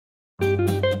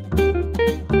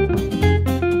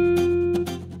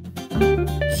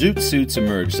Zoot suits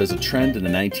emerged as a trend in the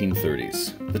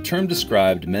 1930s. The term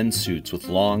described men's suits with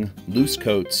long, loose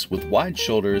coats with wide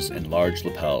shoulders and large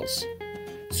lapels.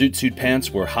 Zoot suit pants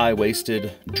were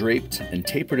high-waisted, draped, and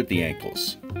tapered at the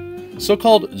ankles.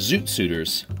 So-called zoot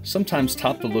suiters sometimes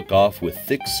topped the look off with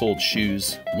thick-soled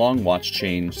shoes, long watch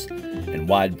chains, and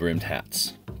wide-brimmed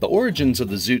hats. The origins of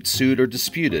the zoot suit are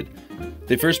disputed.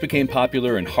 They first became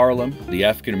popular in Harlem, the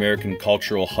African-American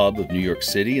cultural hub of New York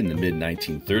City in the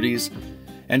mid-1930s,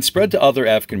 and spread to other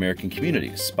African-American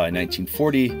communities by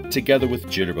 1940, together with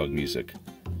jitterbug music.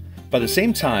 By the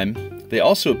same time, they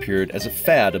also appeared as a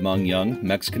fad among young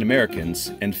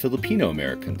Mexican-Americans and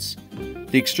Filipino-Americans.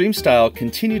 The extreme style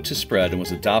continued to spread and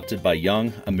was adopted by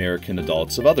young American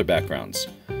adults of other backgrounds.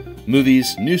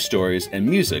 Movies, news stories, and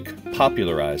music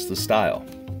popularized the style.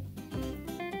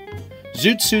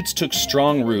 Zoot suits took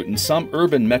strong root in some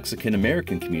urban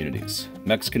Mexican-American communities.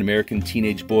 Mexican-American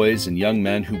teenage boys and young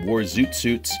men who wore zoot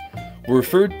suits were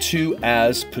referred to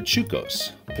as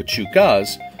pachucos.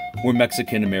 Pachucas were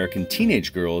Mexican-American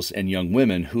teenage girls and young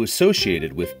women who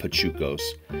associated with pachucos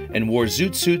and wore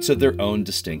zoot suits of their own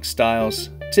distinct styles,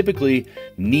 typically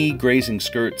knee-grazing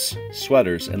skirts,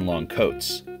 sweaters, and long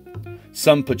coats.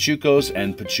 Some pachucos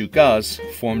and pachucas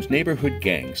formed neighborhood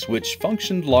gangs, which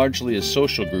functioned largely as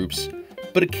social groups,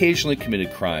 but occasionally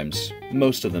committed crimes,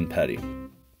 most of them petty.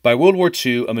 By World War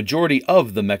II, a majority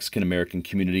of the Mexican-American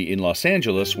community in Los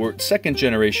Angeles were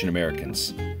second-generation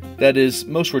Americans. That is,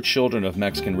 most were children of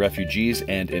Mexican refugees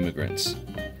and immigrants.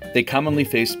 They commonly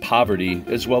faced poverty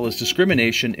as well as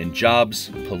discrimination in jobs,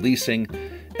 policing,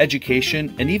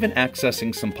 education, and even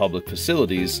accessing some public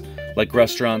facilities like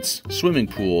restaurants, swimming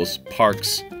pools,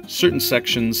 parks, certain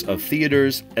sections of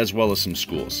theaters, as well as some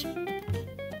schools.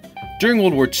 During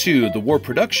World War II, the War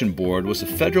Production Board was a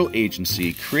federal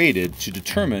agency created to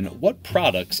determine what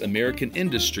products American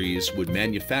industries would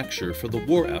manufacture for the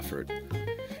war effort.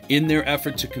 In their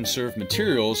effort to conserve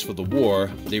materials for the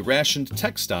war, they rationed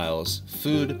textiles,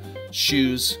 food,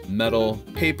 shoes, metal,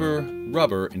 paper,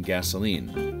 rubber, and gasoline.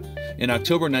 In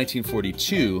October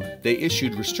 1942, they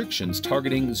issued restrictions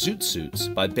targeting zoot suits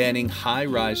by banning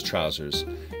high-rise trousers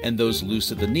and those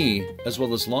loose at the knee, as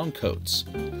well as long coats.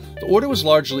 The order was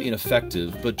largely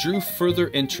ineffective, but drew further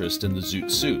interest in the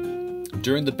zoot suit.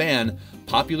 During the ban,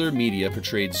 popular media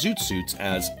portrayed zoot suits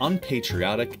as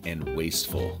unpatriotic and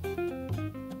wasteful.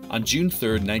 On June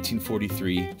 3,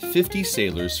 1943, 50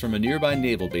 sailors from a nearby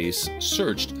naval base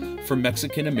searched for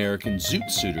Mexican-American zoot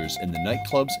suiters in the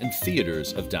nightclubs and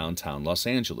theaters of downtown Los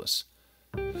Angeles.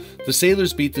 The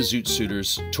sailors beat the zoot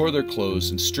suiters, tore their clothes,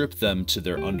 and stripped them to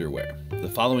their underwear. The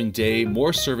following day,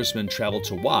 more servicemen traveled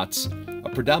to Watts, a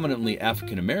predominantly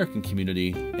African-American community,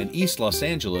 in East Los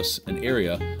Angeles, an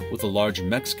area with a large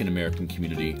Mexican-American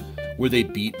community, where they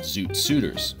beat zoot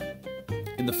suiters.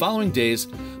 In the following days,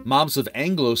 mobs of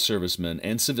Anglo servicemen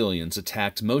and civilians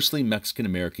attacked mostly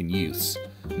Mexican-American youths,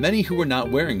 many who were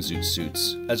not wearing zoot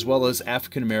suits, as well as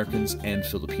African-Americans and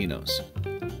Filipinos.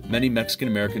 Many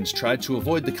Mexican-Americans tried to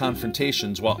avoid the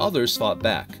confrontations while others fought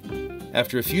back.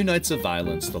 After a few nights of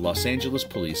violence, the Los Angeles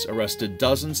police arrested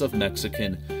dozens of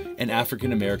Mexican and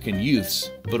African-American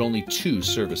youths, but only 2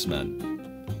 servicemen.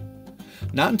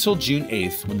 Not until June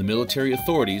 8th, when the military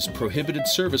authorities prohibited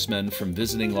servicemen from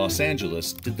visiting Los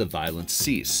Angeles, did the violence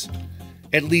cease.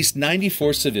 At least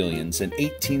 94 civilians and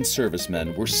 18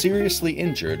 servicemen were seriously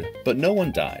injured, but no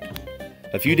one died.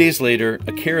 A few days later,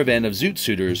 a caravan of zoot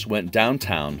suiters went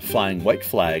downtown flying white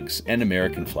flags and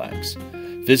American flags,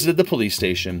 visited the police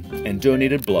station, and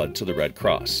donated blood to the Red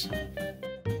Cross.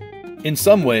 In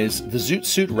some ways, the Zoot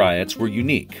Suit Riots were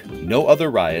unique. No other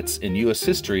riots in U.S.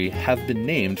 history have been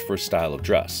named for a style of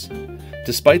dress.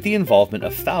 Despite the involvement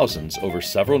of thousands over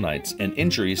several nights and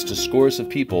injuries to scores of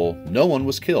people, no one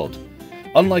was killed,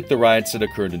 unlike the riots that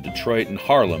occurred in Detroit and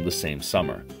Harlem the same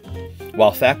summer.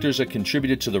 While factors that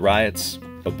contributed to the riots,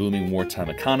 a booming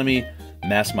wartime economy,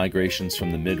 mass migrations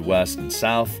from the Midwest and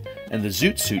South, and the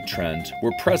zoot suit trend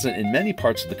were present in many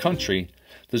parts of the country,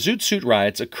 the Zoot Suit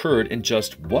Riots occurred in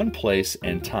just one place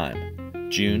and time,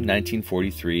 June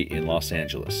 1943 in Los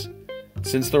Angeles.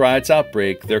 Since the riot's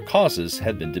outbreak, their causes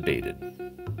have been debated.